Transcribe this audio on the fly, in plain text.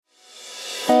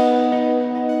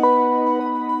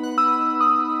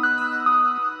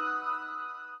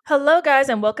Hello, guys,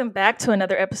 and welcome back to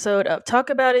another episode of Talk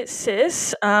About It,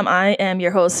 Sis. I am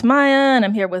your host, Maya, and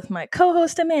I'm here with my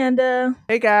co-host, Amanda.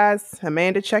 Hey, guys.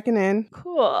 Amanda checking in.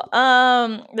 Cool.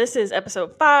 This is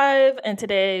episode 5, and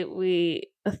today we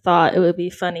thought it would be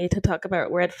funny to talk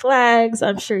about red flags.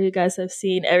 I'm sure you guys have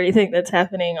seen everything that's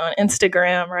happening on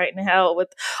Instagram right now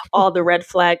with all the red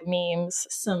flag memes,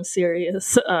 some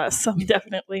serious, some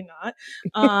definitely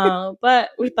not. But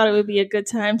we thought it would be a good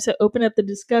time to open up the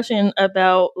discussion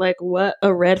about like what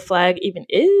a red flag even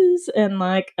is and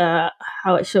like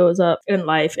how it shows up in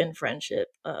life, in friendship,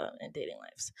 and dating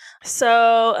lives.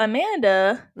 So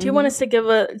Amanda, do you want us to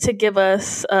give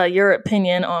us your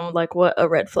opinion on like what a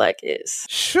red flag is?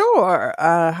 Sure.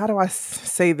 How do I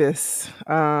say this?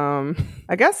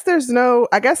 I guess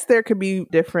there could be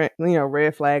different,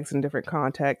 red flags in different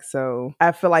contexts. So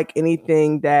I feel like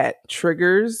anything that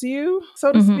triggers you,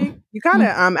 so to speak, you kind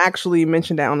of actually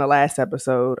mentioned that on the last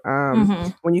episode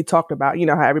when you talked about,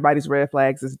 how everybody's red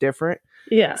flags is different.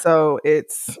 Yeah. So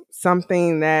it's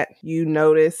something that you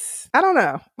notice. I don't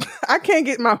know. I can't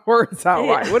get my words out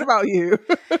right. What about you?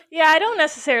 Yeah, I don't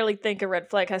necessarily think a red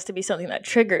flag has to be something that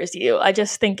triggers you. I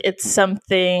just think it's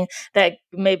something that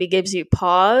maybe gives you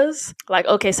pause. Like,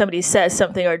 okay, somebody says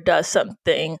something or does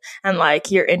something, and like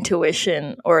your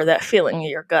intuition or that feeling in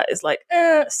your gut is like,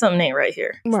 something ain't right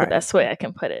here. Right. So that's the way I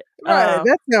can put it. Right,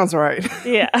 that sounds right.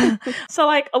 Yeah. So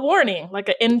like a warning, like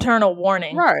an internal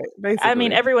warning. Right, basically. I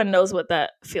mean, everyone knows what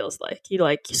that feels like. You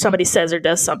like somebody says or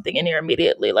does something and you're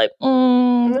immediately like,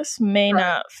 this may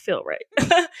not feel right.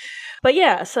 But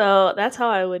yeah, so that's how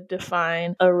I would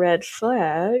define a red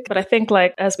flag. But I think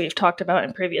like, as we've talked about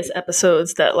in previous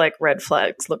episodes, that like red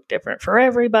flags look different for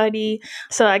everybody.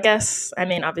 So I guess, I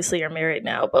mean, obviously you're married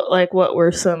now, but like what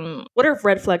are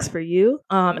red flags for you?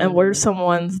 And what are some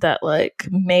ones that like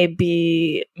may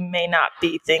not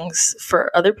be things for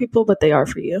other people, but they are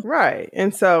for you? Right.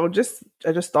 And so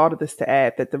I just thought of this to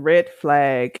add that the red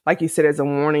flag, like you said, is a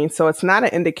warning. So it's not an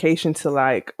indication to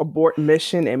like abort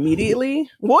mission immediately.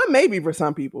 Well, it may be for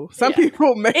some people. Some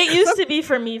people may. It used to be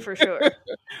for me for sure.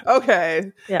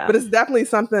 Okay. Yeah. But it's definitely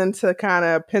something to kind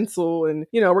of pencil and,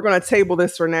 we're going to table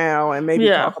this for now and maybe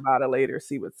talk about it later,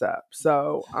 see what's up.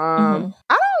 So I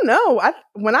don't know.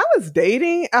 When I was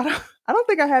dating, I don't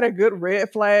think I had a good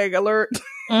red flag alert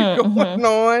going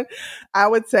on. I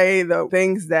would say the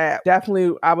things that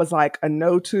definitely I was like a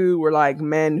no to were like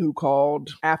men who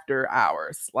called after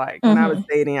hours. Like when I was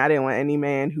dating, I didn't want any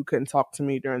man who couldn't talk to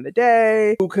me during the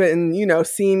day, who couldn't,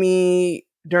 see me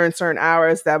during certain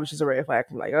hours. That was just a red flag.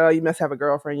 I'm like, oh, you must have a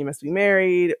girlfriend, you must be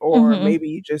married, or maybe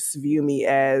you just view me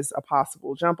as a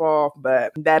possible jump off,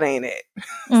 but that ain't it.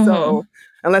 So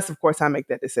unless, of course, I make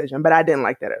that decision. But I didn't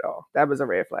like that at all. That was a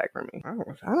red flag for me. I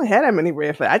don't have that many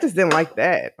red flags. I just didn't like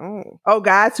that. Oh,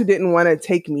 guys who didn't want to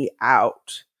take me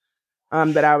out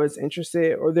that I was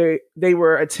interested, or they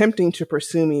were attempting to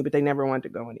pursue me, but they never wanted to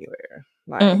go anywhere.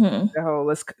 Like, the whole,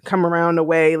 let's come around the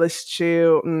way, let's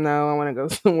chill. No, I want to go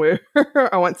somewhere.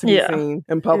 I want to be seen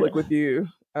in public with you.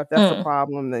 If that's a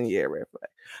problem, then red flag.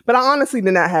 But I honestly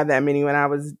did not have that many when I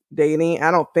was dating.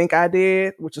 I don't think I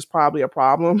did, which is probably a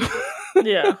problem.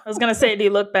 Yeah, I was gonna say, do you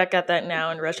look back at that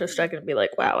now in retrospect and be like,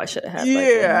 "Wow, I should have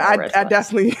had"? I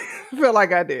definitely feel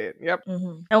like I did. Yep.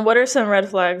 And what are some red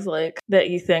flags like that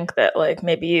you think that like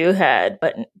maybe you had,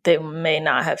 but they may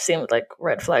not have seemed like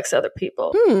red flags to other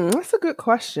people? That's a good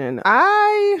question.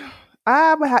 I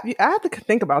have to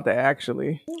think about that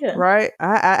actually. Yeah. Right?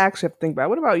 I actually have to think about it.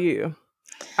 What about you?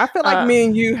 I feel like me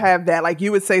and you have that. Like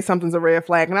you would say something's a red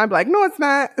flag, and I'd be like, "No, it's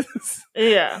not."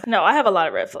 Yeah, no, I have a lot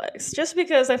of red flags, just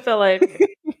because I feel like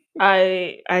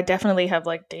I definitely have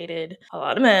like dated a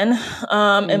lot of men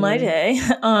in my day,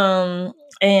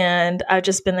 and I've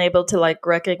just been able to like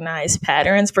recognize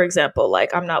patterns. For example,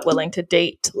 like I'm not willing to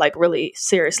date, like really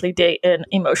seriously date an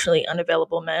emotionally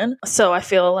unavailable man. So I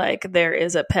feel like there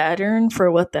is a pattern for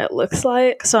what that looks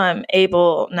like. So I'm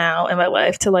able now in my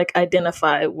life to like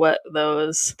identify what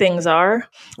those things are.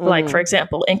 Like, for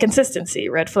example, inconsistency,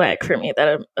 red flag for me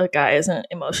that a guy isn't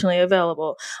emotionally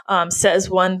available, says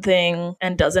one thing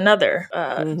and does another,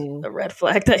 a red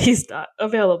flag that he's not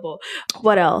available.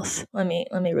 What else? Let me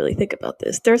really think about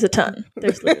this. There's a ton.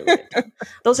 There's literally a ton.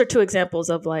 Those are two examples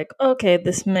of like, okay,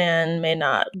 this man may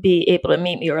not be able to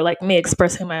meet me, or like me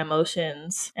expressing my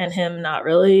emotions and him not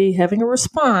really having a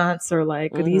response, or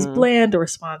like these bland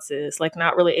responses, like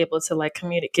not really able to like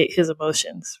communicate his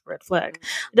emotions. Red flag.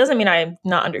 It doesn't mean I'm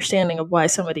not understanding of why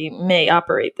somebody may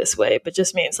operate this way, but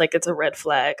just means like it's a red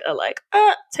flag. Like,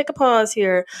 take a pause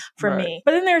here for me.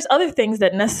 But then there's other things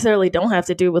that necessarily don't have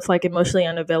to do with like emotionally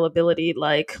unavailability,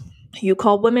 like You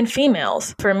call women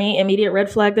females. For me, immediate red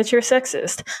flag that you're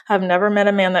sexist. I've never met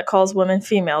a man that calls women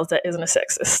females that isn't a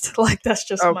sexist. Like, that's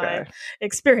just my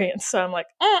experience. So I'm like,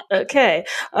 okay.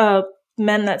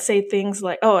 Men that say things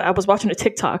like, oh, I was watching a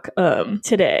TikTok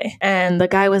today, and the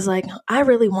guy was like, I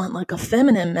really want like a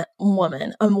feminine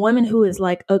woman, a woman who is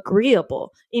like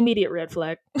agreeable. Immediate red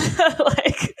flag.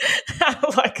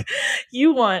 like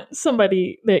you want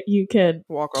somebody that you can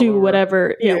do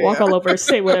whatever, walk all over,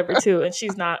 say whatever to, and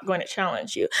she's not going to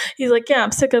challenge you. He's like, yeah,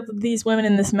 I'm sick of these women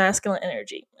in this masculine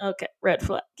energy. Okay, red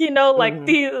flag. Like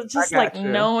these, just like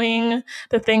knowing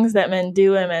the things that men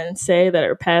do and men say that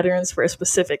are patterns for a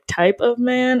specific type of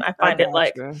man. I find it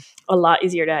like a lot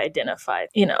easier to identify.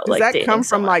 Does like that come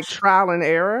from like trial and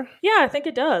error? Yeah, I think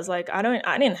it does. Like I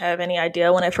didn't have any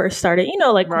idea when I first started.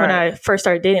 When I first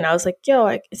started dating, I was like, yo,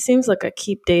 it seems like I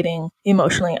keep dating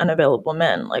emotionally unavailable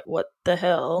men. Like, what the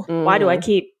hell? Why do I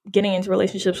keep getting into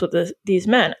relationships with these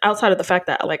men, outside of the fact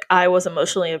that like I was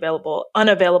emotionally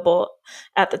unavailable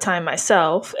at the time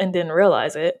myself and didn't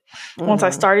realize it. Once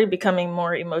I started becoming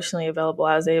more emotionally available,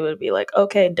 I was able to be like,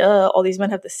 okay, duh, all these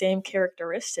men have the same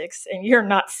characteristics and you're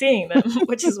not seeing them,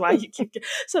 which is why you keep.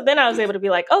 So then I was able to be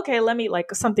like, okay, let me,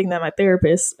 like, something that my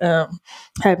therapist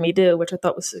had me do, which I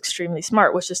thought was extremely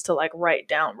smart, was just to like write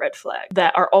down red flags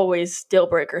that are always deal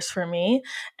breakers for me.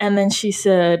 And then she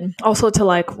said also to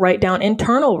like write down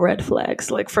internal red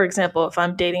flags. Like, for example, if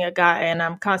I'm dating a guy and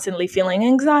I'm constantly feeling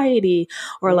anxiety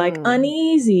or like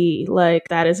uneasy, like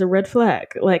that is a red flag.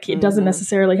 Like, it doesn't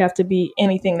necessarily have to be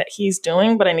anything that he's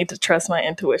doing, but I need to trust my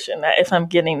intuition that if I'm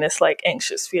getting this like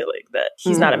anxious feeling, that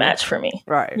he's not a match for me.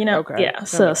 Right. Okay. Yeah.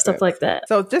 So stuff like that.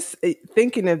 So just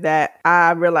thinking of that,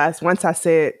 I realized once I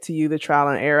said to you the trial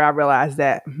and error, I realized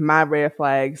that my red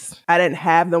flags, I didn't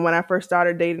have them when I first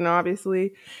started dating,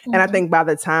 obviously. And I think by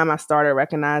the time I started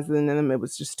recognizing them, it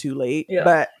was just too late. Yeah.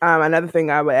 But another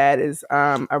thing I would add is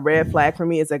a red flag for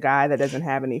me is a guy that doesn't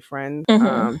have any friends,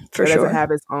 doesn't have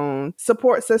his own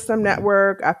support system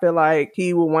network. I feel like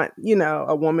he will want,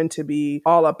 a woman to be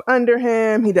all up under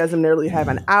him. He doesn't really have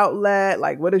an outlet.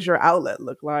 Like, what does your outlet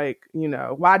look like?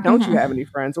 Why don't you have any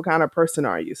friends? What kind of person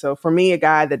are you? So for me, a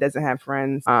guy that doesn't have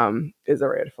friends is a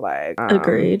red flag.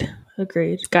 Agreed.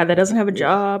 Guy that doesn't have a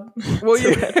job. Well, yeah.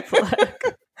 Red flag.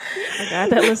 A guy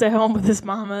that lives at home with his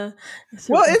mama.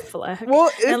 Red flag.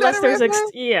 Unless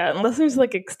there's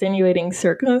like extenuating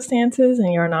circumstances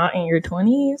and you're not in your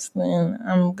 20s, then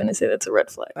I'm gonna say that's a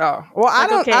red flag. Oh, well, I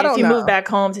don't know. If you move back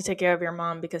home to take care of your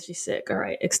mom because she's sick, all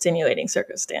right, extenuating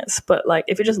circumstance. But like,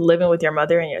 if you're just living with your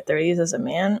mother in your 30s as a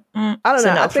man, I don't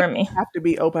know. For me, you have to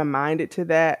be open-minded to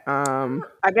that.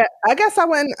 I guess I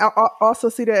wouldn't also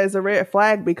see that as a red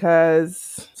flag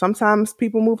because sometimes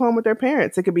people move home with their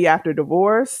parents. It could be after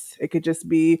divorce. It could just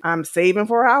be, I'm saving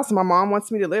for a house and my mom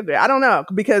wants me to live there. I don't know,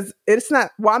 because it's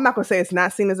not, well, I'm not going to say it's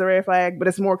not seen as a red flag, but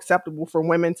it's more acceptable for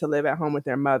women to live at home with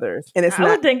their mothers. And I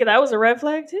would think that was a red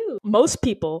flag too. Most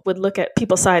people would look at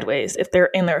people sideways if they're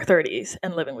in their 30s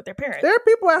and living with their parents. There are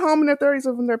people at home in their 30s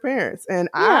living with their parents. And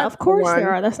of course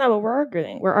there are. That's not what we're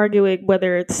arguing. We're arguing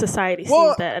whether society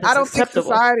sees that as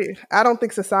acceptable. I don't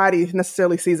think society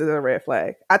necessarily sees it as a red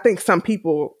flag. I think some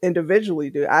people individually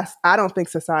do. I don't think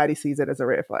society sees it as a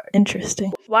red flag.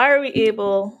 Interesting. Why are we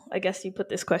able, I guess you put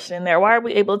this question in there, why are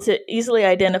we able to easily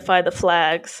identify the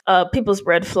flags, people's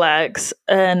red flags,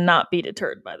 and not be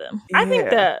deterred by them?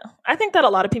 Yeah. I think that a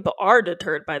lot of people are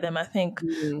deterred by them. I think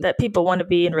that people want to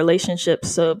be in relationships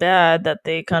so bad that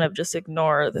they kind of just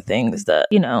ignore the things that,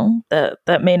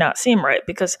 that may not seem right.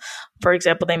 Because, for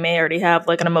example, they may already have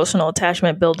like an emotional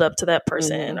attachment build up to that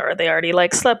person, or they already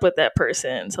like slept with that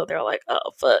person. So they're like,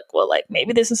 oh, fuck. Well, like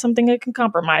maybe this is something I can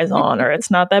compromise on, or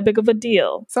it's not that big of a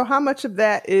deal. So how much of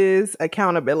that is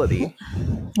accountability?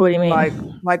 What do you mean?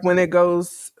 Like when it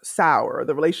goes sour,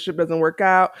 the relationship doesn't work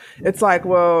out. It's like,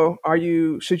 well,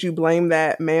 should you blame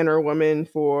that man or woman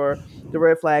for the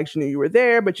red flags? You knew you were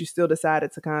there, but you still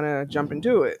decided to kind of jump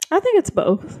into it. I think it's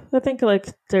both. I think like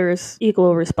there's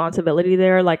equal responsibility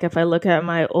there. Like if I look at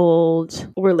my old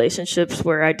relationships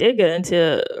where I did get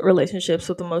into relationships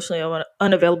with emotionally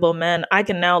unavailable men, I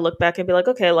can now look back and be like,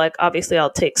 okay, like obviously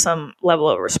I'll take some level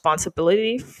of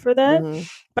responsibility for that.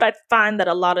 But I find that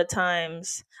a lot of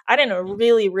times I didn't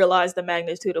really realize the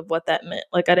magnitude of what that meant.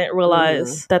 Like I didn't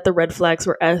realize that the red flags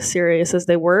were as serious as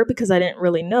they were because I didn't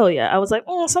really know yet. I was like,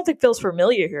 something feels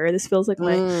familiar here. This feels like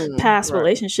my past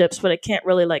relationships, but I can't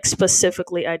really like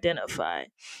specifically identify.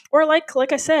 Or like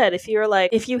I said, if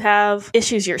you have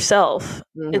issues yourself,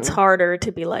 it's harder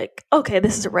to be like, okay,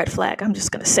 this is a red flag. I'm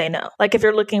just going to say no. Like if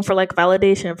you're looking for like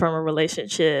validation from a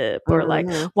relationship or like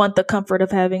want the comfort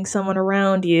of having someone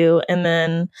around you, and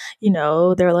then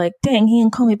then, they're like, dang, he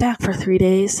didn't call me back for 3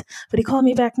 days, but he called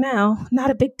me back now. Not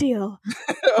a big deal.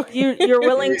 You're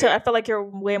willing to, I feel like you're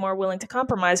way more willing to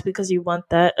compromise because you want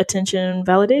that attention,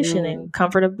 validation, and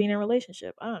comfort of being in a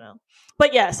relationship. I don't know.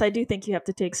 But yes, I do think you have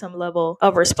to take some level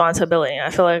of responsibility.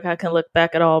 I feel like I can look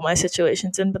back at all my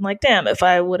situations and been like, damn, if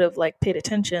I would have paid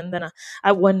attention, then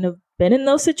I wouldn't have been in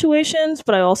those situations.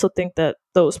 But I also think that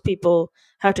those people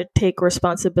have to take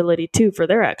responsibility too for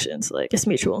their actions. It's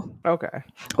mutual. Okay.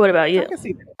 What about you? I can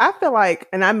see that. I feel like,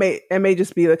 and it may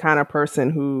just be the kind of person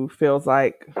who feels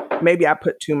like maybe I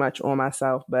put too much on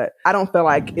myself, but I don't feel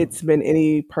like it's been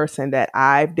any person that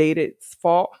I've dated's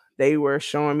fault. They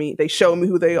showed me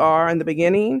who they are in the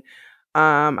beginning.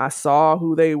 I saw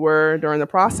who they were during the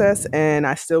process, and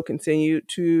I still continued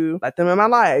to let them in my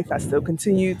life. I still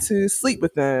continued to sleep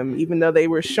with them, even though they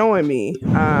were showing me.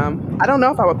 I don't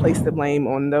know if I would place the blame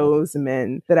on those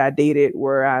men that I dated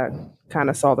where I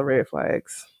kind of saw the red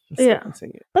flags. Yeah.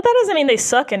 Continued. But that doesn't mean they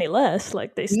suck any less.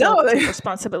 They still take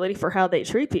responsibility for how they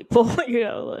treat people,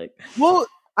 Well,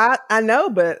 I know,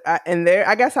 but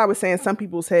I guess I was saying some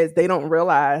people's heads, they don't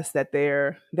realize that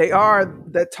they are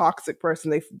the toxic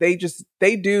person.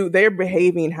 They're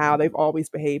behaving how they've always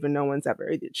behaved and no one's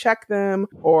ever either checked them,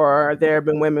 or there have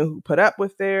been women who put up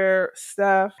with their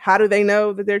stuff. How do they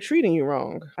know that they're treating you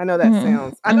wrong? I know that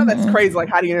I know that's crazy.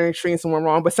 How do you know you're treating someone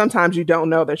wrong? But sometimes you don't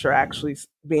know that you're actually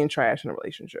being trash in a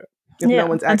relationship if no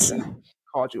one's actually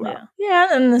called you out.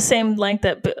 Yeah, and the same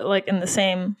in the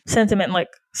same sentiment,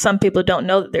 some people don't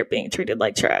know that they're being treated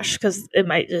like trash because it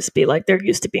might just be they're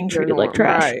used to being treated like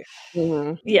trash. Right.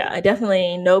 Mm-hmm. Yeah, I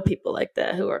definitely know people like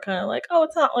that who are kind of oh,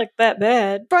 it's not that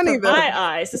bad. Funny though. My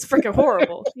eyes, it's freaking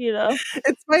horrible.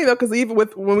 It's funny though because even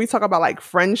when we talk about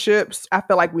friendships, I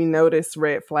feel like we notice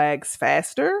red flags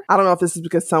faster. I don't know if this is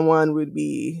because someone would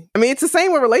be. I mean, it's the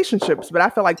same with relationships, but I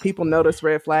feel like people notice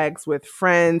red flags with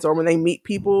friends or when they meet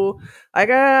people. I'm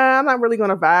not really going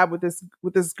to vibe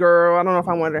with this girl. I don't know if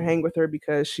I want to hang with her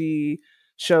because she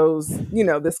shows,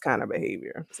 this kind of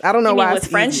behavior. I don't know why. With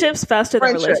friendships faster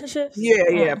than relationships?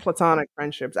 Yeah, platonic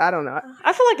friendships. I don't know.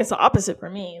 I feel like it's the opposite for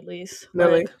me, at least.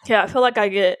 Really? I feel like I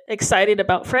get excited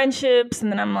about friendships,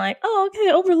 and then I'm like, oh,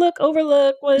 okay, overlook.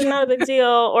 Well, it's not a big deal.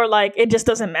 Or it just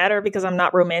doesn't matter because I'm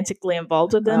not romantically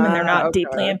involved with them, and they're not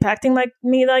deeply impacting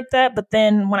me like that. But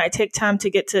then when I take time to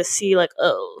get to see,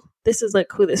 oh, this is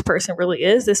who this person really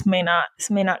is. This may not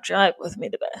jive with me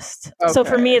the best. Okay. So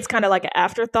for me, it's kind of an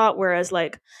afterthought. Whereas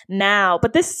now,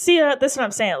 but this is what I'm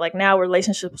saying. Now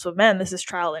relationships with men, this is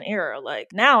trial and error.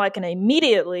 Now I can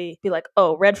immediately be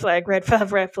oh, red flag,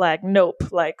 nope.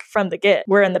 From the get.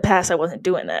 Where in the past I wasn't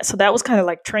doing that. So that was kind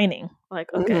of training.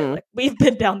 Okay, we've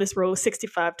been down this road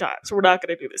 65 times. We're not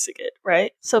going to do this again,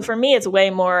 right? So for me, it's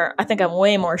I think I'm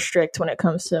way more strict when it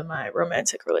comes to my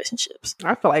romantic relationships.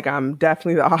 I feel like I'm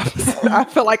definitely the opposite. I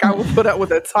feel like I will put up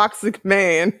with a toxic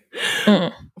man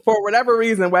for whatever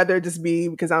reason, whether it just be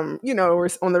because I'm,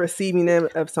 on the receiving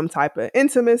end of some type of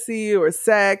intimacy or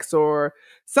sex or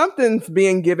something's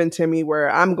being given to me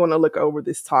where I'm going to look over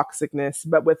this toxicness.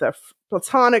 But with a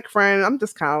platonic friend, I'm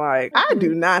just kind of I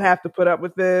do not have to put up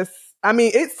with this. I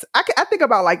mean, I think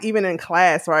about even in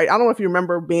class, right? I don't know if you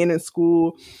remember being in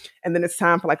school and then it's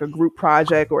time for a group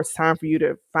project or it's time for you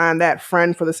to find that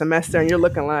friend for the semester and you're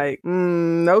looking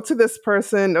no to this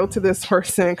person, no to this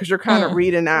person, because you're kind of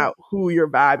reading out who you're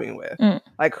vibing with,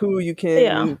 who you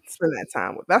can spend that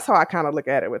time with. That's how I kind of look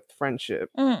at it with friendship.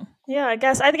 Yeah, I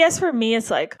guess for me, it's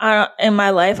in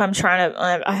my life,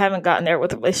 I haven't gotten there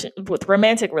with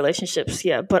romantic relationships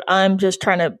yet, but I'm just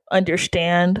trying to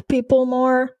understand people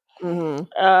more.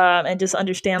 And just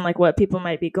understand what people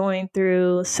might be going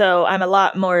through. So I'm a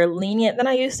lot more lenient than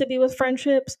I used to be with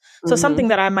friendships. So something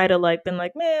that I might have been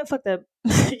man, fuck that,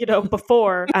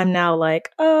 before, I'm now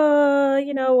oh,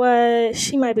 you know what?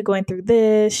 She might be going through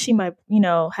this. She might,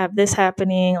 have this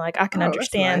happening. I can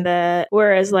understand that.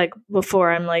 Whereas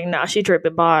before, I'm nah, she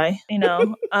dripping by,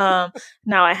 Now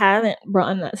I haven't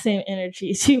brought in that same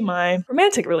energy to my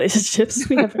romantic relationships.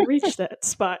 We haven't reached that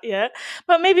spot yet,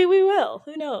 but maybe we will.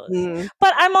 Who knows?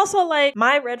 But I'm also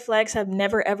my red flags have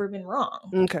never ever been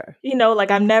wrong. Okay.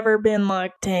 I've never been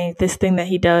dang, this thing that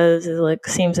he does is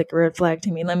seems like a red flag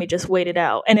to me. Let me just wait it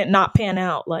out and it not pan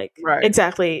out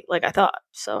exactly like I thought.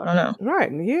 So I don't know.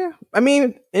 Right. Yeah. I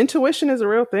mean, intuition is a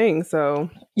real thing. So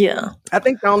yeah, I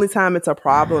think the only time it's a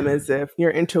problem is if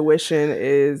your intuition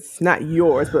is not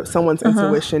yours, but someone's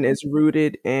intuition is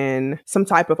rooted in some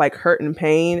type of hurt and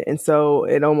pain. And so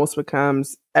it almost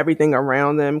becomes everything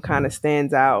around them kind of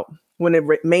stands out when it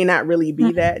may not really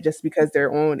be that, just because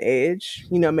they're on edge,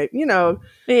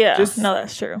 Yeah, just, no,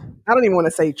 that's true. I don't even want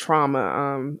to say trauma,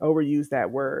 overuse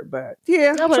that word, but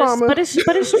yeah, no, trauma. But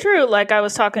it's true. Like, I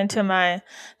was talking to my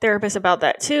therapist about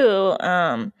that too.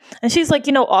 And she's like,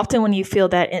 often when you feel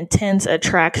that intense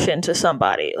attraction to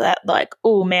somebody, that like,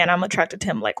 oh man, I'm attracted to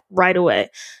him, like right away,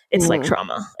 it's like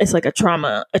trauma. It's like a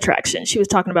trauma attraction. She was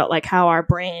talking about like how our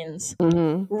brains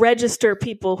register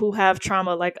people who have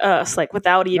trauma like us, like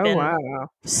without even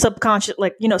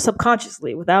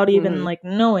subconsciously, without even like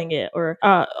knowing it,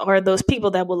 or those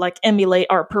people that will like emulate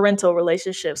our parental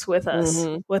relationships with us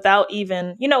without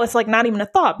even, it's like not even a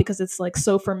thought, because it's like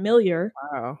so familiar.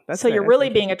 Wow. So you're really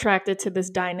being attracted to this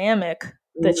dynamic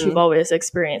that you've always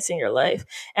experienced in your life.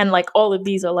 And like all of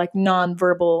these are like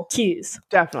nonverbal cues.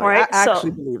 Definitely. Right? I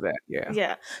actually believe that. Yeah.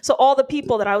 Yeah. So all the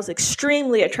people that I was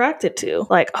extremely attracted to,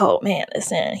 like, oh man,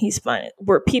 listen, he's fine,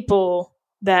 were people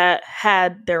that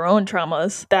had their own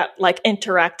traumas that like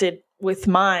interacted with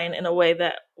mine in a way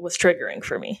that was triggering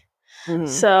for me.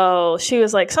 So she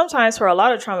was like, sometimes for a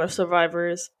lot of trauma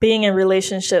survivors, being in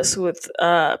relationships with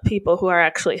people who are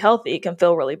actually healthy can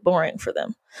feel really boring for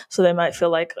them. So they might feel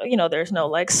like, there's no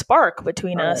like spark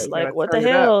between us. Like, what the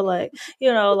hell? Like,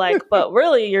 but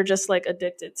really you're just like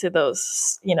addicted to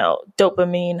those,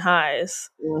 dopamine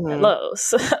highs and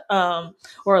lows.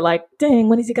 Or like, dang,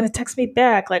 when is he going to text me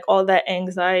back? Like all that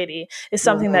anxiety is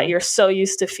something that you're so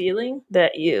used to feeling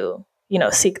that you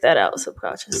seek that out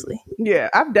subconsciously. Yeah,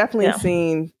 I've definitely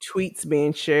seen tweets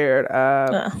being shared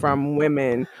from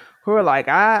women who are like,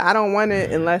 I don't want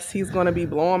it unless he's going to be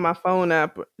blowing my phone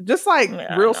up. Just like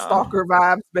real stalker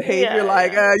vibes behavior.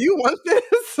 You want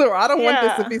this? Or I don't want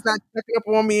this if he's not checking up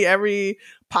on me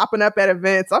popping up at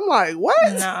events. I'm like,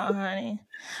 what? No, honey.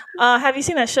 Have you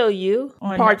seen that show You?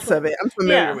 Parts Netflix? Of it. I'm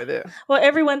familiar with it. Well,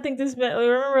 everyone thinks this.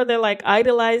 Remember, they're like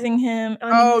idolizing him.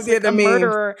 He's like a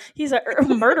murderer. He's a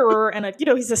murderer, and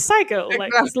he's a psycho. Exactly.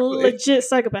 Like he's a legit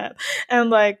psychopath. And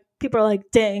like people are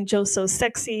like, "Dang, Joe's so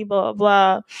sexy." Blah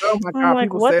blah. Oh my god! I'm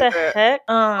like, what the heck?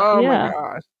 Oh my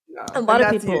gosh. No. A lot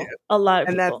of people.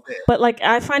 But like,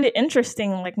 I find it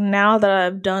interesting, like now that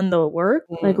I've done the work,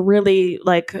 like really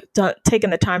like taking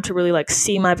the time to really like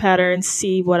see my patterns,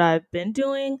 see what I've been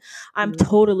doing. I'm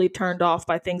totally turned off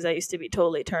by things I used to be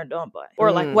totally turned on by,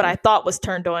 or like what I thought was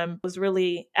turned on was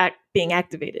really being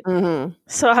activated.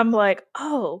 So I'm like,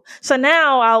 oh, so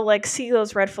now I'll like see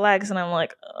those red flags and I'm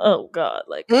like, oh God,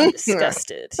 like I'm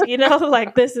disgusted,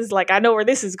 like this is like, I know where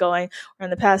this is going. Or in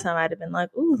the past I might have been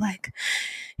like, ooh, like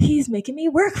he's making me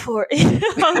work for it.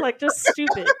 I'm like, just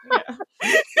stupid. Yeah.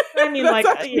 I mean, that's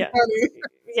like, yeah.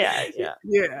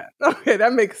 Okay,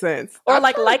 that makes sense. Or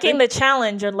like liking the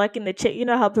challenge or liking the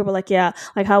how people are like,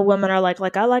 like how women are like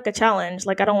I like a challenge.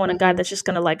 Like I don't want a guy that's just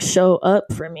gonna like show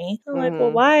up for me. I'm like,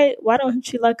 well, why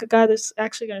don't you like a guy that's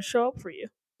actually gonna show up for you?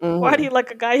 Why do you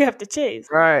like a guy you have to chase?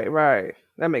 Right.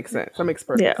 That makes sense. That makes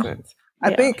perfect sense.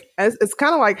 I think it's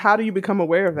kind of like, how do you become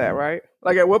aware of that, right?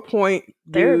 Like at what point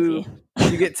do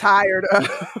you get tired of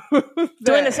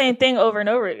doing the same thing over and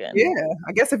over again? Yeah,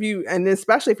 I guess and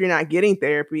especially if you're not getting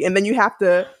therapy, and then you have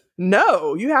to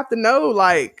know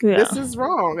like this is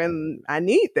wrong and I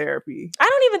need therapy. I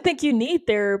don't even think you need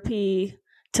therapy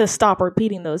to stop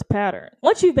repeating those patterns.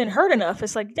 Once you've been hurt enough,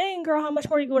 it's like, dang girl, how much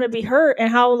more are you going to be hurt,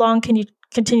 and how long can you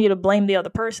continue to blame the other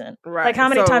person? Right. Like how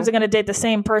many times are going to date the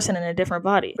same person in a different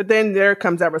body? But then there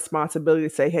comes that responsibility to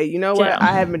say, hey, you know what?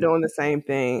 I haven't been doing the same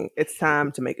thing. It's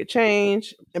time to make a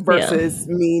change, versus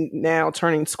me now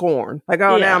turning scorn. Like,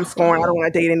 now I'm scorned. I don't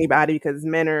want to date anybody because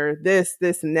men are this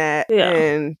and that.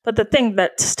 Yeah. But the thing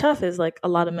that's tough is like a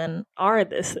lot of men are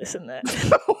this and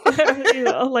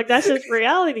that. Like that's just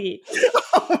reality.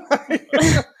 Oh my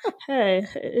God. Hey,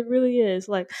 it really is.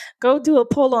 Like, go do a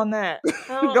poll on that.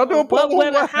 Go do a poll.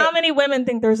 How many women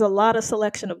think there's a lot of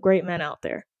selection of great men out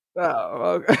there?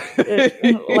 Oh,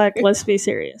 okay. Like, let's be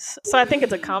serious. So I think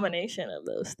it's a combination of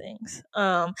those things.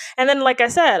 And then, like I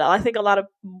said, I think a lot of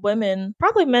women,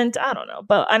 probably men, I don't know,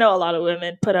 but I know a lot of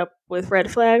women put up with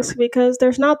red flags because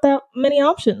there's not that many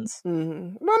options.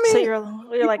 Mm-hmm. Well, I mean, so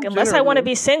you're like, unless I want to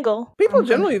be single. People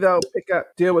generally, though,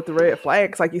 deal with the red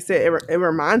flags. Like you said, it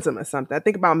reminds them of something. I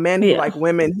think about men who like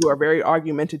women who are very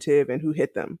argumentative and who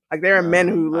hit them. Like there are men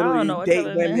who literally date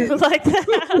women like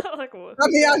that. Like, I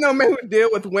mean, I know men who deal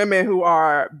with women who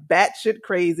are batshit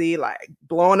crazy, like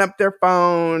blowing up their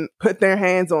phone, put their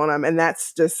hands on them, and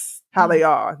that's just how they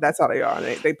are. That's how they are.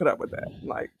 And they put up with that.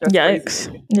 Like, that's yikes.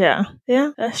 Crazy.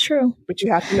 Yeah, that's true. But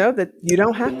you have to know that you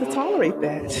don't have to tolerate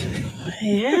that.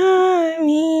 Yeah, I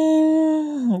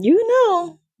mean,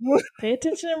 Pay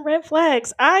attention to red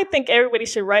flags. I think everybody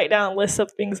should write down lists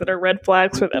of things that are red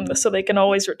flags for them so they can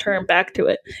always return back to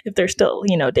it if they're still,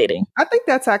 dating. I think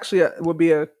that's actually would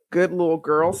be a good little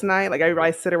girls' night. Like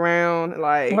everybody sit around,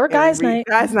 like, or guys' night.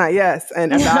 Guys' night, yes,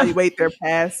 and evaluate their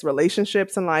past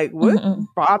relationships and like what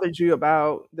bothered you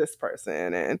about this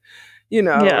person, and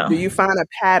do you find a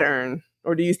pattern,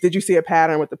 or did you see a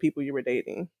pattern with the people you were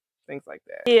dating? Things like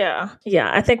that.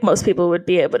 Yeah. I think most people would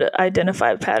be able to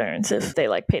identify patterns if they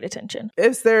paid attention.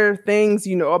 Is there things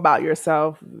about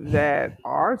yourself that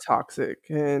are toxic,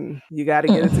 and you got to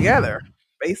get it together?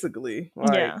 Basically,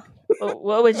 yeah.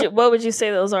 What would you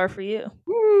say those are for you?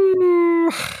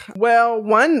 Well,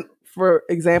 one, for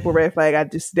example, red flag I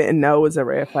just didn't know was a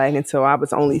red flag until I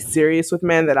was only serious with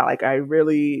men that I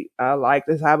really like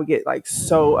this. I would get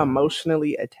so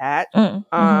emotionally attached, and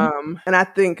I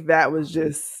think that was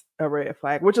just a red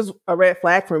flag, which is a red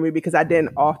flag for me because I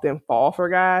didn't often fall for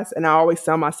guys, and I always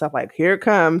tell myself here it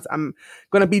comes. I'm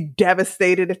gonna be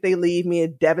devastated if they leave me,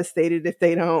 and devastated if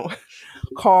they don't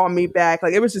call me back.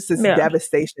 It was just this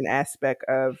devastation aspect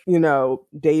of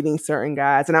dating certain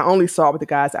guys, and I only saw it with the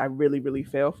guys I really, really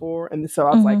fell for, and so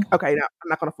I was like, okay, no, I'm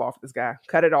not gonna fall for this guy.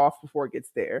 Cut it off before it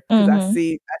gets there, because I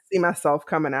see myself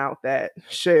coming out that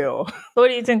shell. What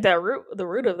do you think the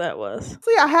root of that was?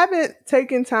 See, I haven't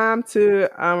taken time to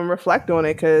reflect on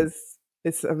it because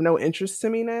it's of no interest to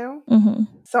me now.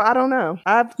 So I don't know.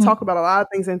 I've talked about a lot of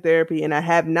things in therapy, and I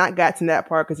have not gotten that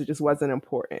part because it just wasn't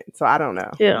important. So I don't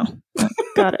know. Yeah.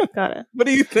 Got it. What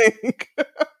do you think?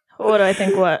 What do I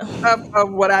think? What?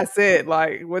 Of what I said.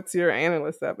 What's your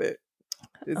analysis of it?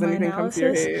 Does anything come to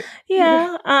your head?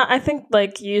 Yeah. I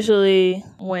think usually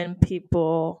when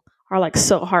people are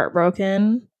so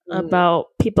heartbroken about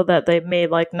people that they may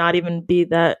not even be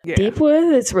that deep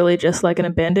with, it's really just an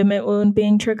abandonment wound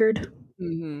being triggered.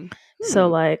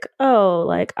 So I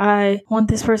want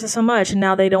this person so much and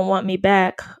now they don't want me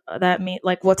back. That mean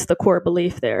what's the core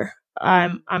belief there?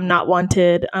 I'm not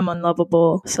wanted, I'm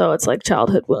unlovable. So it's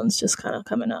childhood wounds just kind of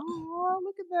coming up. Oh,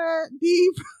 look at that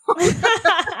deep.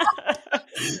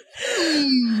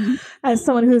 As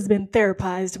someone who's been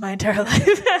therapized my entire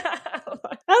life.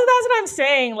 That's what I'm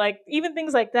saying. Even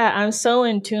things like that, I'm so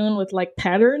in tune with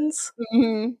patterns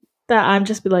that I'm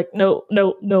just be no,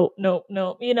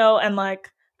 and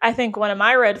I think one of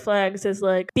my red flags is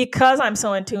because I'm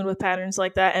so in tune with patterns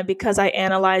like that, and because I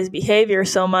analyze behavior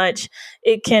so much,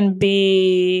 it can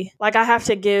be I have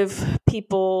to give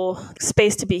people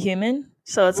space to be human.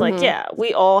 So it's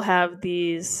we all have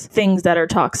these things that are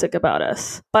toxic about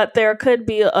us, but there could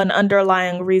be an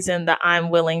underlying reason that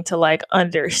I'm willing to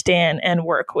understand and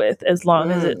work with, as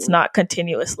long as it's not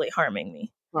continuously harming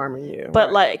me. Harming you.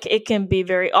 But it can be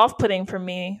very off-putting for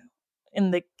me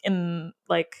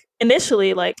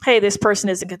initially, hey, this person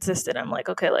isn't consistent. I'm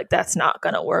okay, that's not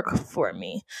gonna work for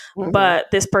me.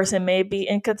 But this person may be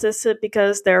inconsistent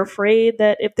because they're afraid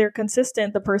that if they're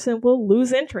consistent, the person will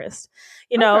lose interest.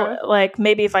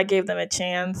 Maybe if I gave them a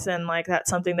chance and that's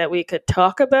something that we could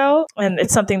talk about and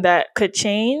it's something that could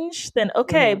change, then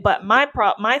okay. But my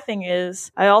thing is,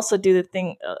 I also do the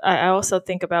thing. I also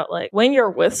think about when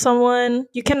you're with someone,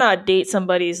 you cannot date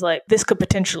somebody's this could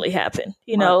potentially happen.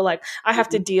 I have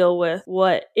to deal with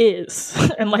what is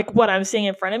and what I'm seeing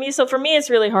in front of me. So for me, it's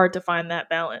really hard to find that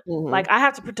balance. I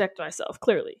have to protect myself,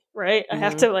 clearly, right? I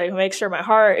have to make sure my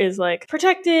heart is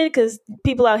protected, because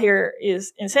people out here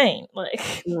is insane.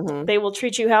 They will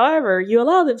treat you however you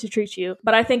allow them to treat you.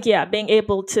 But I think, being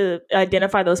able to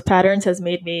identify those patterns has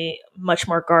made me much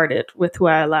more guarded with who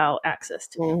I allow access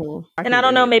to. And I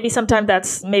don't know, maybe sometimes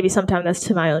that's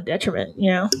to my own detriment,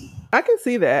 I can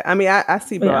see that. I mean, I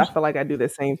see both. I feel like I do the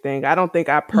same thing. I don't think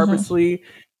I purposely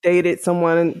dated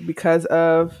someone because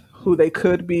of who they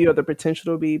could be or the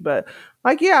potential to be, but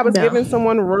I was giving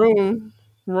someone room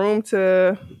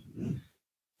to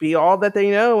be all that they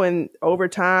know, and over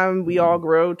time we all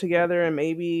grow together, and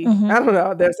maybe I don't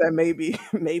know, there's that maybe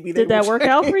did that work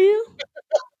out for you?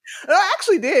 I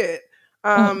actually did.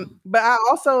 But I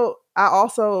also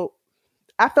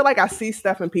I feel like I see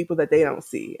stuff in people that they don't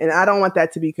see, and I don't want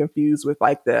that to be confused with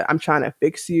I'm trying to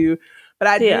fix you, but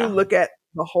I do look at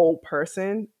the whole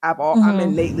person. I'm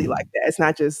innately like that. It's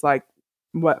not just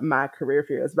what my career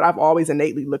field is, but I've always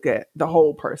innately look at the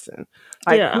whole person.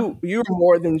 Who you're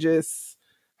more than just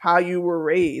how you were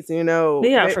raised,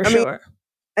 for sure.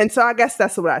 And so I guess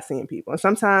that's what I see in people. And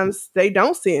sometimes they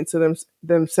don't see into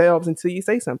themselves until you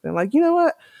say something you know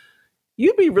what?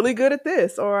 You'd be really good at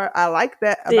this, or I like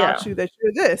that about you, that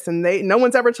you're this. And no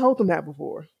one's ever told them that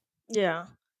before. Yeah.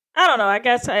 I don't know. I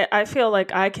guess I feel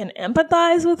like I can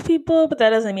empathize with people, but that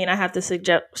doesn't mean I have to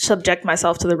subject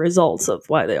myself to the results of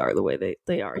why they are the way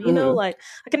they are. You know, like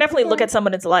I can definitely look at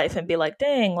someone's life and be like,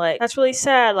 dang, like that's really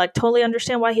sad. Like totally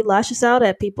understand why he lashes out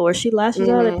at people or she lashes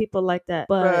out at people like that.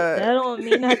 But that don't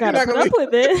mean I gotta put up with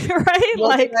it, right?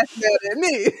 Like, at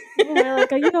me.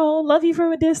 Like, you know, love you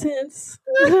from a distance.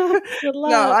 No,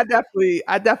 I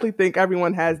definitely think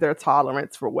everyone has their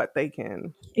tolerance for what they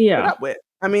can put up with.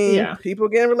 I mean, people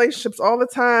get in relationships all the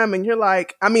time and you're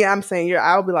like, I mean, I'm saying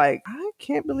I'll be like, I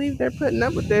can't believe they're putting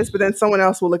up with this. But then someone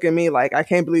else will look at me like, I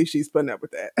can't believe she's putting up with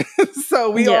that.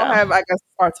 So we all have, I guess,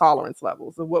 our tolerance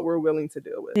levels of what we're willing to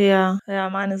deal with. Yeah. Yeah.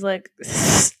 Mine is like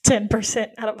 10%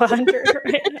 out of 100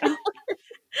 right now.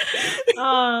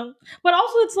 But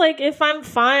also it's like, if I'm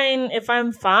fine in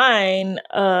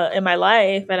my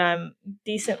life and I'm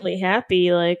decently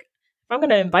happy, like, if I'm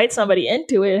going to invite somebody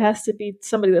into it, it has to be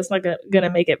somebody that's not going to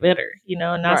make it better, you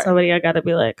know, and not somebody I got to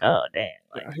be like, oh, dang.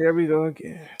 Like, here we go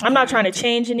again. I'm not trying to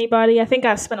change anybody. I think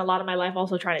I've spent a lot of my life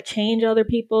also trying to change other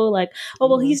people. Like, oh,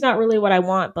 well, he's not really what I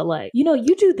want, but like, you know,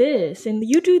 you do this and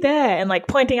you do that. And like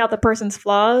pointing out the person's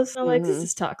flaws. I'm like, this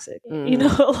is toxic. You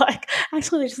know, like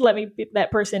actually just let me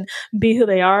that person be who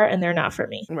they are and they're not for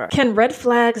me. Right. Can red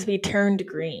flags be turned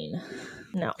green?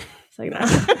 No. It's like, no.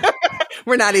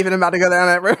 We're not even about to go down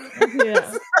that road.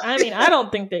 Yeah. I mean, I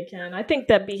don't think they can. I think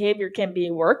that behavior can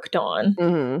be worked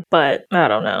on, but I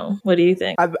don't know. What do you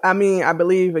think? I mean, I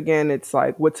believe, again, it's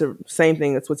like, same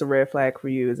thing. It's what's a red flag for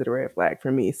you? Is it a red flag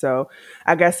for me? So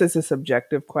I guess it's a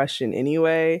subjective question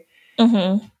anyway.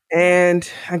 And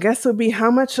I guess it would be,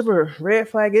 how much of a red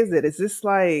flag is it? Is this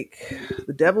like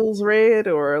the devil's red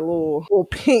or a little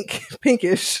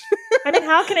pinkish? I mean,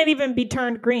 how can it even be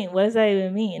turned green? What does that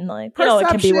even mean? Like, you know, it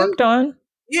can be worked on.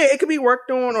 Yeah, it can be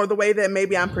worked on, or the way that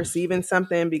maybe I'm perceiving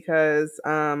something because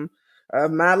of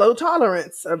my low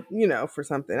tolerance of, you know, for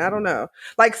something. I don't know.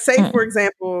 Like, say, for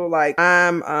example, like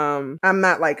I'm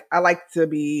not like, I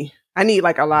need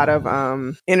like a lot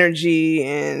of energy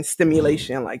and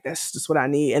stimulation. Like that's just what I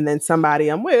need. And then somebody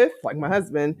I'm with, like my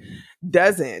husband,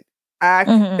 doesn't.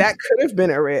 That could have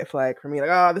been a red flag for me. Like,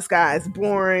 oh, this guy is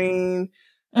boring.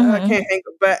 I can't hang.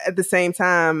 But at the same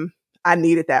time, I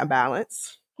needed that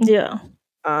balance. Yeah.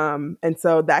 And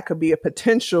so that could be a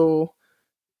potential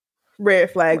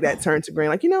red flag that turned to green.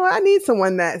 Like, you know what? I need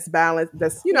someone that's balanced.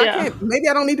 That's, you know, maybe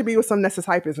I don't need to be with someone that's as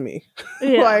hype as me.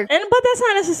 Yeah. Like, but that's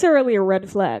not necessarily a red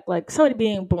flag. Like, somebody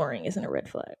being boring isn't a red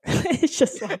flag. It's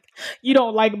just like, you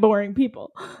don't like boring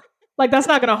people. Like, that's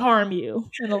not going to harm you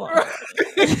in the long run.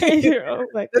 You know,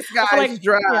 like, this guy's like,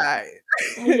 dry.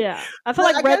 Yeah. I feel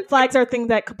like red flags are things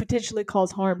that could potentially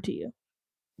cause harm to you.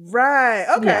 Right.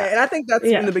 Okay. Yeah. And I think that's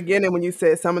in the beginning when you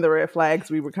said some of the red flags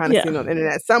we were kind of seeing on the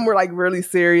internet. Some were like really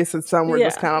serious and some were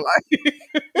just kind of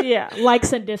like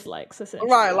likes and dislikes, essentially.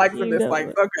 Right, likes and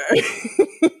dislikes. Okay.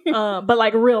 But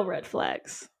like real red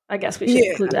flags. I guess we should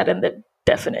include that in the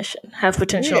definition. Have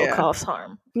potential to cause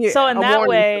harm. Yeah. So in that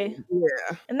way,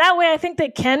 I think they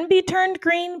can be turned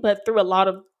green, but through a lot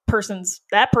of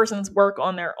that person's work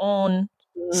on their own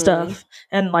stuff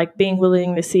and like being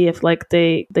willing to see if like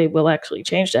they will actually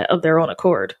change that of their own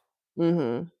accord.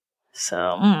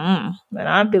 So and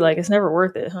I'd be like, it's never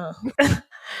worth it, huh?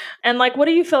 And like, what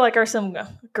do you feel like are some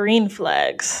green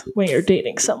flags when you're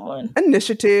dating someone?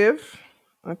 Initiative,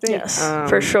 I think. Yes,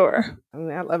 for sure. I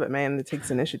mean, I love it, man. It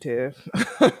takes initiative.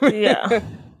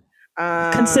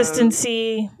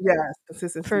 Consistency. Yes,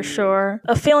 consistency for sure.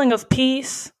 A feeling of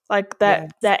peace, like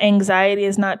that anxiety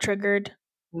is not triggered.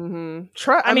 I mean,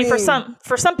 for some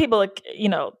people, like, you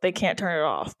know, they can't turn it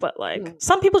off, but like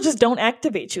some people just don't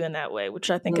activate you in that way,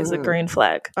 which I think is a green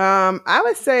flag. I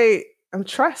would say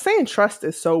saying trust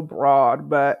is so broad,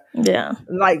 but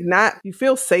like you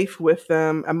feel safe with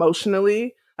them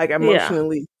emotionally,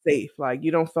 safe. Like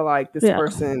you don't feel like this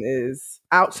person is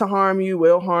out to harm you,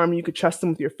 will harm you. You could trust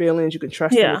them with your feelings. You can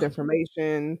trust them with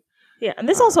information. Yeah, and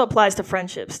this also applies to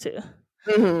friendships too.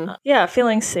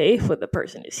 Feeling safe with the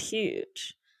person is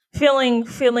huge. Feeling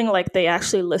like they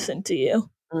actually listen to you.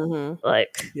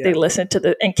 Like they listen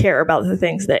to and care about the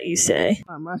things that you say.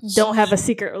 Don't have a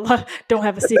secret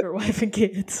wife and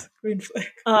kids. Green flag.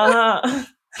 I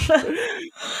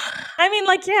mean,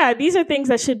 like, these are things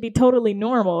that should be totally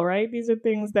normal, right? These are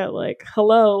things that, like,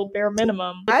 hello, bare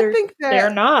minimum. I think that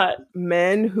they're not.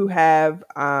 Men who have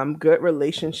good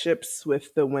relationships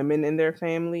with the women in their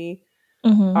family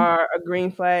are a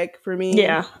green flag for me.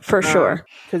 Yeah, for sure.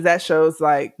 Because that shows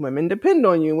like women depend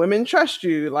on you, women trust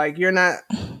you. Like you're not.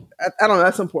 I don't know.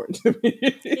 That's important to me.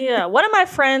 Yeah, one of my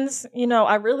friends, you know,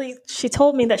 she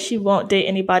told me that she won't date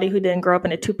anybody who didn't grow up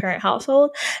in a 2-parent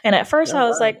household. And at first, I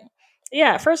was like,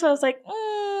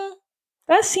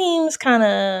 that seems kind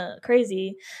of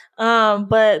crazy.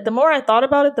 But the more I thought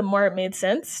about it, the more it made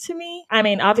sense to me. I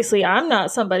mean, obviously, I'm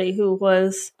not somebody who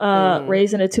was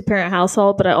raised in a 2-parent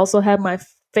household, but I also had my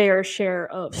fair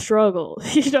share of struggle,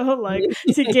 like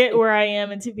to get where I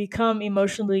am and to become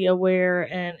emotionally aware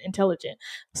and intelligent.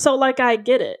 So like, I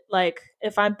get it. Like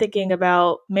if I'm thinking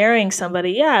about marrying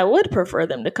somebody, yeah, I would prefer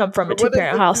them to come from a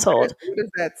 2-parent household. What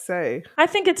does that say? I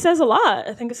think it says a lot.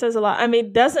 I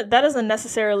mean, that doesn't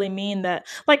necessarily mean that,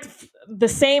 like the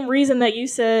same reason that you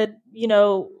said,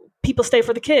 people stay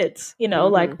for the kids,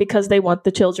 like because they want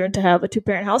the children to have a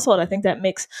 2-parent household. I think that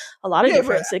makes a lot of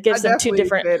difference. It gives them two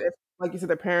different. Like you said,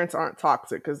 the parents aren't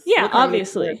toxic because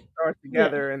obviously start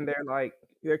together and they're like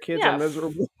their kids are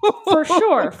miserable.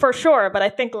 for sure. But I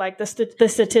think like the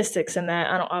statistics in that,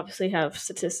 I don't obviously have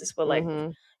statistics, but like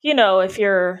if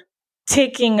you're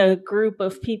taking a group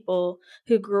of people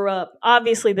who grew up,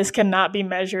 obviously this cannot be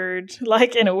measured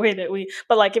like in a way that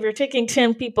but like if you're taking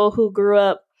 10 people who grew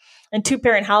up in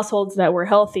 2-parent households that were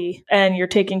healthy, and you're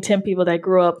taking 10 people that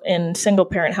grew up in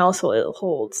single-parent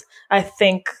households, I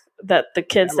think that the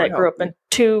kids that grew up in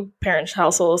 2-parent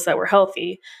households that were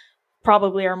healthy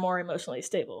probably are more emotionally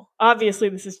stable. Obviously,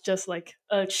 this is just like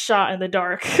a shot in the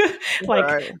dark.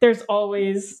 There's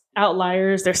always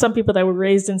outliers. There's some people that were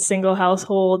raised in single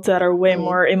households that are way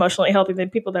more emotionally healthy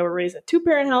than people that were raised in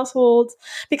 2-parent households,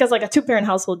 because like a 2-parent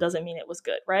household doesn't mean it was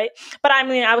good, right? But I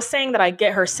mean, I was saying that I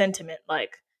get her sentiment.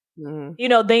 Like,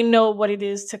 they know what it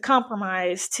is to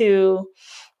compromise, to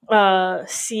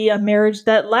see a marriage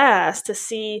that lasts, to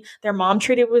see their mom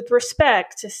treated with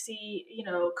respect, to see,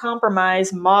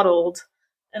 compromise modeled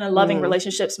and a loving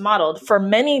relationships modeled. For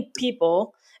many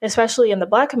people, especially in the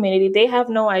Black community, they have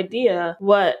no idea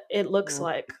what it looks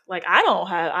like. Like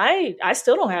I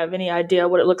still don't have any idea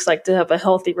what it looks like to have a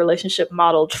healthy relationship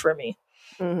modeled for me.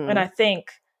 And I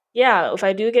think, if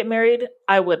I do get married,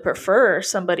 I would prefer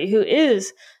somebody who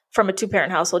is from a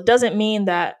 2-parent household. Doesn't mean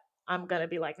that I'm going to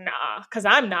be like, nah, because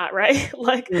I'm not, right?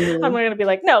 Like, I'm going to be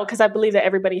like, no, because I believe that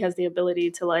everybody has the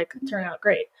ability to like turn out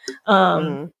great.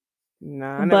 No,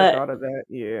 I never thought of that.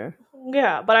 Yeah.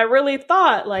 Yeah. But I really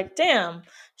thought like, damn,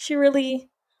 she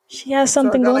has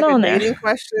something going on there. Dating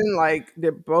question, like,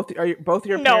 both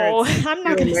your parents? No, I'm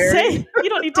not going to say. You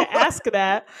don't need to ask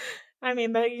that. I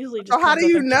mean, that usually just. So how do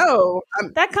you know?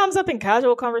 That comes up in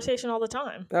casual conversation all the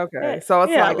time. Okay, yeah. So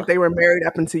it's like if they were married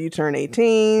up until you turn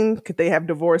 18, could they have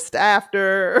divorced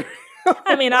after?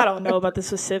 I mean, I don't know about the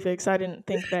specifics. I didn't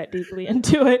think that deeply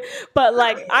into it, but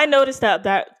like I noticed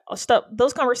that stuff,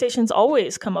 those conversations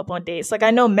always come up on dates. Like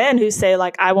I know men who say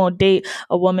like, I won't date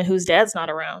a woman whose dad's not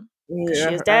around because she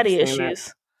has daddy issues.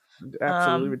 That.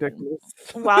 Absolutely ridiculous.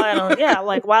 While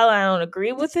I don't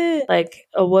agree with it, like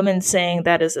a woman saying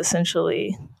that is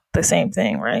essentially the same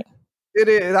thing, right? It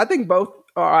is. I think both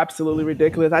are absolutely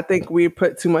ridiculous. I think we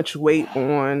put too much weight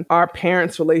on our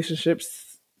parents'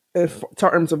 relationships in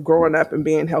terms of growing up and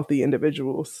being healthy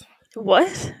individuals.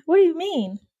 What? What do you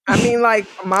mean? I mean, like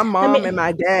my mom and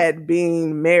my dad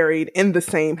being married in the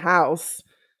same house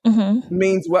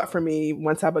means what for me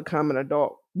once I become an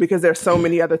adult? Because there's so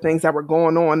many other things that were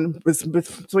going on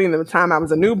between the time I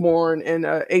was a newborn and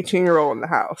an 18-year-old in the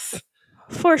house.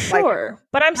 For sure. Like,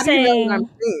 but I'm saying,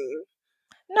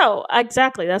 no,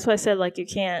 exactly. That's why I said, like, you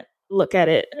can't look at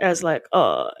it as like,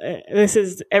 oh, this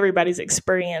is everybody's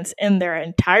experience in their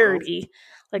entirety.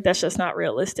 Like, that's just not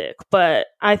realistic. But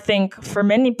I think for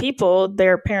many people,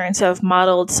 their parents have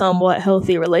modeled somewhat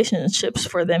healthy relationships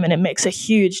for them, and it makes a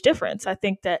huge difference. I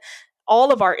think that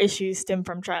all of our issues stem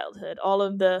from childhood. All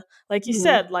of the, like you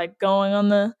said, like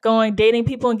dating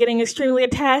people and getting extremely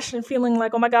attached and feeling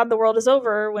like, oh my God, the world is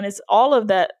over, when it's all of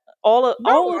that. All of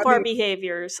our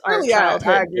behaviors are childhood.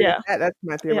 I agree. Yeah. That's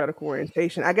my theoretical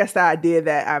orientation. I guess the idea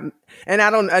that I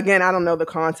don't know the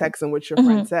context in which your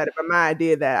friend said it, but my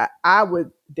idea that I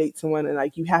would date someone and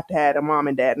like you have to have a mom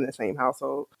and dad in the same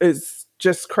household is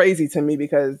just crazy to me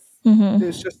because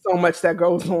there's just so much that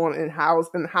goes on in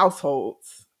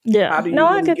households. Yeah. How do you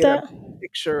I get that a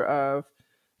picture of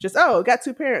just, got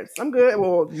 2 parents, I'm good.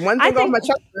 Well, one thing on my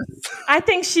checklist. I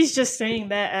think she's just saying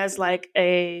that as like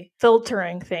a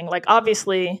filtering thing. Like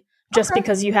obviously, just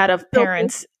because you had a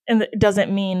parents and it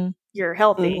doesn't mean you're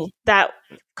healthy. That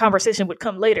conversation would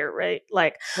come later, right?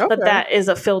 Like, but that is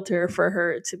a filter for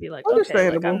her to be like, okay,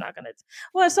 like I'm not gonna.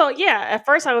 Well, so yeah, at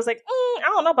first I was like, I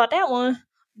don't know about that one,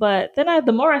 but then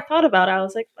the more I thought about it, I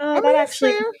was like, that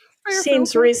actually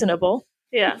seems reasonable.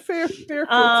 Yeah. Fair.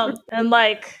 And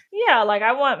like, like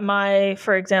I want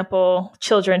for example,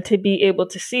 children to be able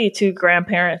to see 2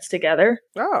 grandparents together.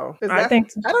 Oh, I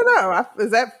don't know.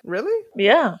 Is that really?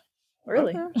 Yeah.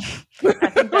 Really. Okay. I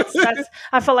think that's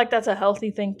I feel like that's a healthy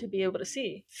thing to be able to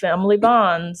see. Family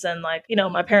bonds and like, you know,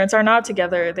 my parents are not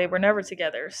together. They were never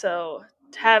together. So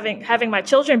having my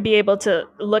children be able to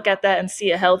look at that and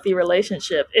see a healthy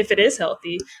relationship, if it is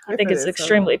healthy, I think it's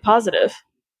extremely positive.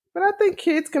 But I think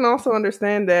kids can also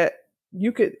understand that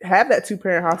you could have that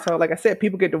 2-parent household. Like I said,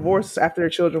 people get divorced after their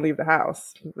children leave the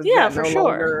house. Yeah, for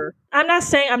sure. I'm not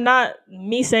saying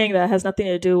that has nothing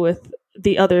to do with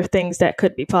the other things that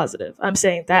could be positive. I'm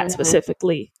saying that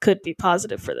specifically could be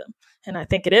positive for them. And I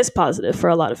think it is positive for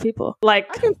a lot of people. Like,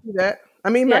 I can see that. I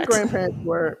mean, my grandparents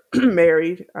were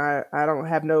married. I don't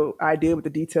have no idea what the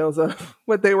details of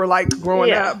what they were like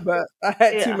growing up, but I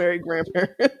had 2 married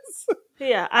grandparents.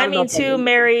 Yeah, I mean, 2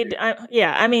 married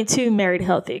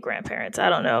healthy grandparents. I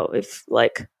don't know if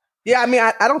like. Yeah, I mean,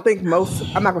 I don't think most.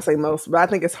 I'm not gonna say most, but I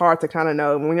think it's hard to kind of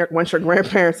know once your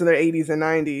grandparents in their 80s and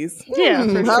 90s. Yeah,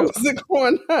 for how was it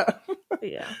growing up?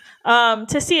 Yeah,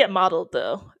 to see it modeled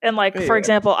though, and like for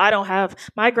example,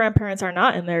 my grandparents are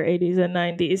not in their 80s and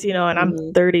 90s, you know, and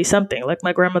I'm 30 something. Like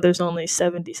my grandmother's only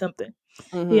 70 something,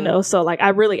 you know, so like I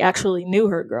really actually knew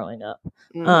her growing up,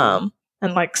 and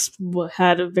like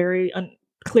had a very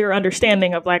clear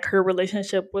understanding of like her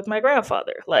relationship with my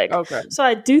grandfather. Like, so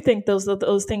I do think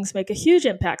those things make a huge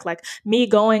impact. Like me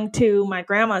going to my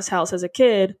grandma's house as a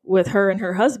kid with her and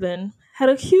her husband had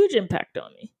a huge impact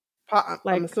on me.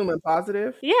 I'm assuming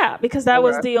positive. Yeah, because that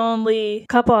was the only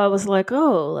couple I was like,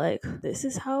 oh, like this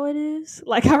is how it is.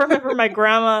 Like I remember my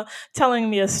grandma telling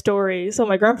me a story. So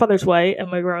my grandfather's white and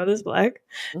my grandmother's black,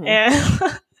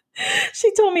 and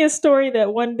she told me a story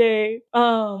that one day,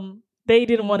 they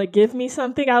didn't want to give me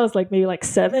something. I was like maybe like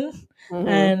 7,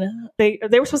 and they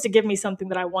were supposed to give me something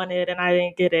that I wanted, and I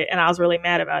didn't get it, and I was really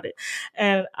mad about it.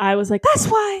 And I was like, "That's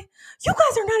why you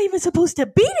guys are not even supposed to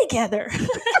be together,"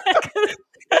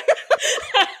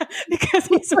 because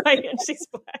he's white and she's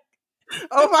black.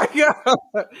 Oh my god!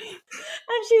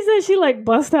 And she said she like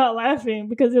bust out laughing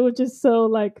because it was just so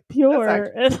like pure.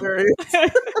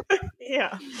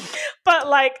 Yeah, but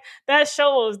like that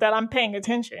shows that I'm paying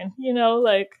attention. You know,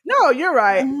 like no, you're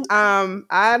right.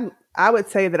 I would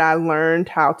say that I learned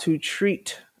how to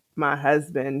treat my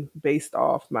husband based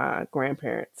off my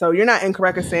grandparents. So you're not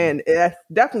incorrect in saying it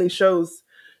definitely shows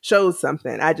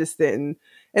something. I just didn't.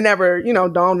 It never, you know,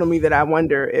 dawned on me that I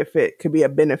wonder if it could be a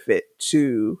benefit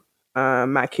to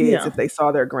my kids if they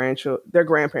saw their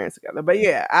grandparents together. But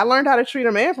yeah, I learned how to treat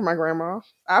a man for my grandma.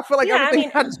 I feel like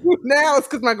everything I do now is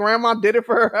because my grandma did it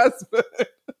for her husband.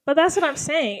 But that's what I'm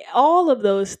saying. All of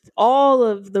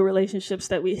the relationships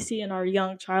that we see in our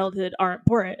young childhood are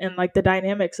important, and like the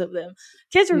dynamics of them.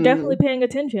 Kids are definitely paying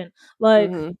attention. Like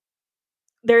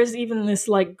there's even this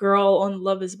like girl on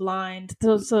Love is Blind.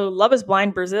 So Love is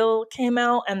Blind Brazil came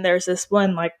out, and there's this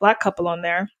one like black couple on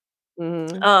there.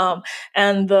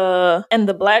 And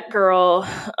the black girl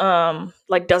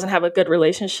like doesn't have a good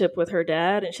relationship with her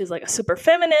dad, and she's like a super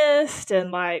feminist,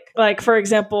 and like for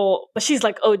example, but she's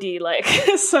like OD like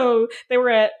so they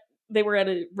were at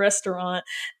a restaurant,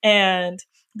 and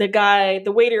the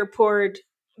waiter poured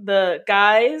the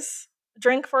guy's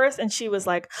drink first, and she was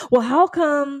like, well, how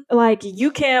come like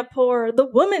you can't pour the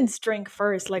woman's drink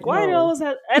first? Like, why do those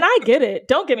have? And I get it,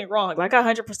 don't get me wrong, like I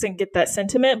 100% get that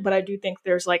sentiment, but I do think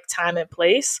there's like time and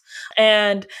place.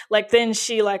 And like then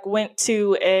she like went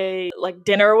to a like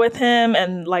dinner with him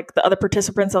and like the other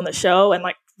participants on the show, and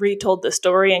like retold the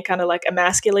story and kind of like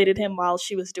emasculated him while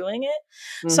she was doing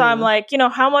it. So I'm like, you know,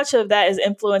 how much of that is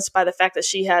influenced by the fact that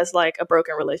she has like a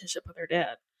broken relationship with her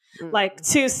dad? Like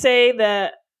to say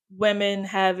that women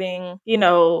having, you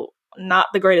know, not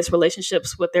the greatest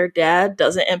relationships with their dad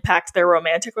doesn't impact their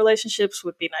romantic relationships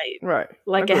would be naive. Right.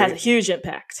 Like it has a huge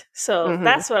impact. So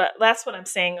that's what I'm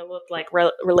saying with like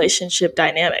relationship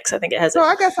dynamics. I think it has. So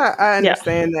I guess I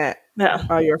understand that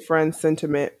your friend's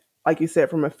sentiment, like you said,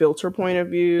 from a filter point of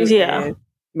view. Yeah. And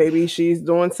maybe she's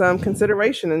doing some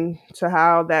consideration into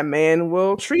how that man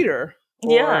will treat her.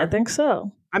 Yeah, I think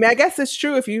so. I mean, I guess it's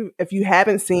true if you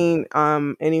haven't seen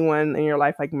anyone in your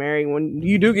life like married. When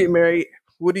you do get married,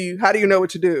 how do you know what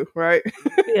to do, right?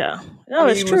 Yeah, no,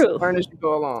 it's true. Learn as you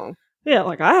go along. Yeah,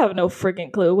 like I have no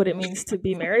freaking clue what it means to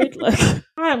be married. Like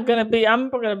I'm gonna be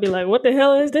like, what the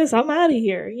hell is this? I'm out of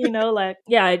here. You know, like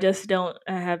yeah, I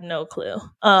have no clue.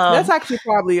 That's actually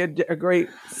probably a great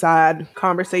side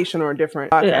conversation or a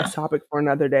different podcast topic for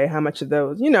another day. How much of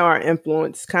those, you know, our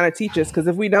influence kind of teaches, because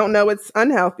if we don't know it's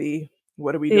unhealthy,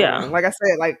 what are we doing? Yeah. Like I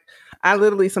said, like I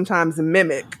literally sometimes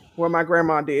mimic what my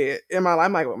grandma did in my life.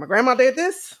 I'm like, well, my grandma did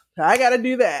this. I got to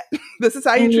do that. This is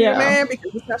how you treat a man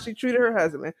because this is how she treated her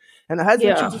husband. And the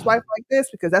husband treats his wife like this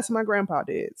because that's what my grandpa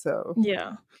did. So,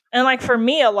 yeah. And like for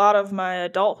me, a lot of my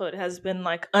adulthood has been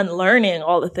like unlearning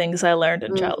all the things I learned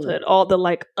in childhood, all the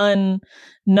like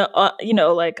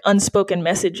like unspoken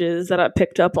messages that I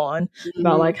picked up on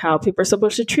about like how people are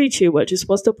supposed to treat you, what you're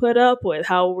supposed to put up with,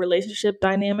 how relationship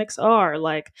dynamics are,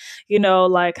 like,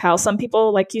 like how some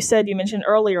people, like you said, you mentioned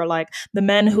earlier, like the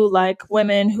men who like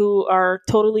women who are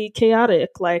totally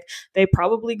chaotic, like they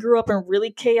probably grew up in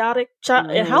really chaotic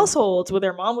households where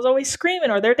their mom was always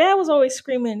screaming or their dad was always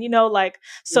screaming, like,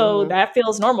 so that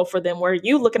feels normal for them, where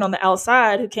you looking on the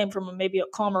outside who came from maybe a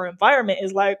calmer environment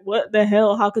is like, what the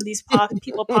hell? How could these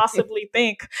people possibly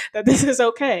think that this is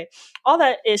okay? All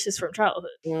that is just from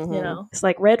childhood. It's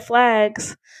like red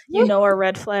flags, are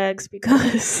red flags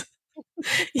because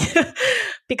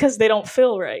because they don't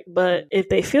feel right. But if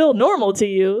they feel normal to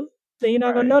you, then you're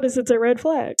not gonna notice it's a red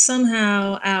flag.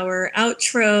 Somehow our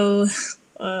outro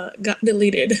got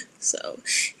deleted. So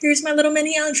here's my little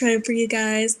mini outro for you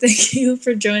guys. Thank you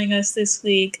for joining us this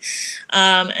week.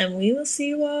 And we will see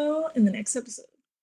you all in the next episode.